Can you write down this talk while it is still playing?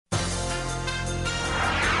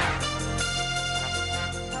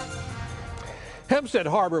Hempstead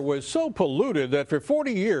Harbor was so polluted that for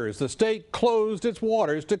 40 years the state closed its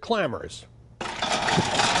waters to clammers.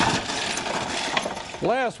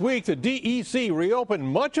 Last week, the DEC reopened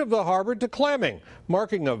much of the harbor to clamming,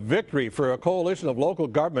 marking a victory for a coalition of local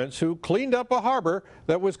governments who cleaned up a harbor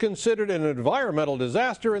that was considered an environmental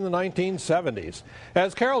disaster in the 1970s.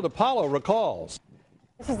 As Carol DiPaolo recalls.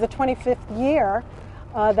 This is the 25th year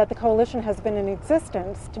that the coalition has been in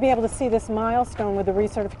existence. To be able to see this milestone with the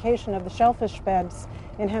recertification of the shellfish beds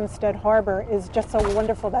in Hempstead Harbor is just so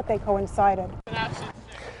wonderful that they coincided.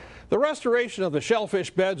 The restoration of the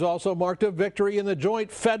shellfish beds also marked a victory in the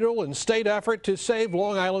joint federal and state effort to save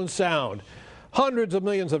Long Island Sound. Hundreds of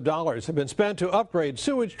millions of dollars have been spent to upgrade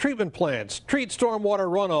sewage treatment plants, treat stormwater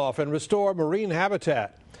runoff, and restore marine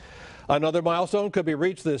habitat. Another milestone could be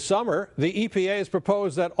reached this summer. The EPA has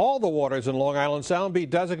proposed that all the waters in Long Island Sound be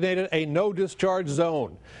designated a no-discharge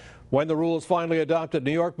zone. When the rule is finally adopted,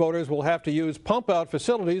 New York boaters will have to use pump-out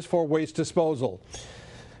facilities for waste disposal.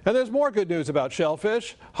 And there's more good news about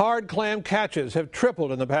shellfish. Hard clam catches have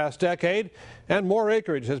tripled in the past decade, and more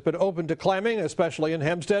acreage has been open to clamming, especially in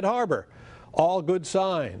Hempstead Harbor. All good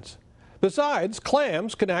signs. Besides,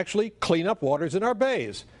 clams can actually clean up waters in our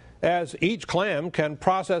bays, as each clam can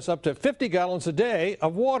process up to 50 gallons a day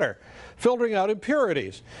of water, filtering out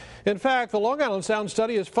impurities. In fact, the Long Island Sound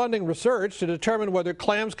study is funding research to determine whether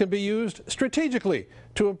clams can be used strategically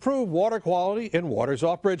to improve water quality in waters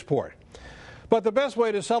off Bridgeport. But the best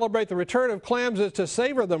way to celebrate the return of clams is to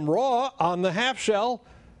savor them raw on the half shell,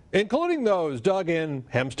 including those dug in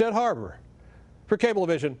Hempstead Harbor. For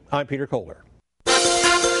Cablevision, I'm Peter Kohler.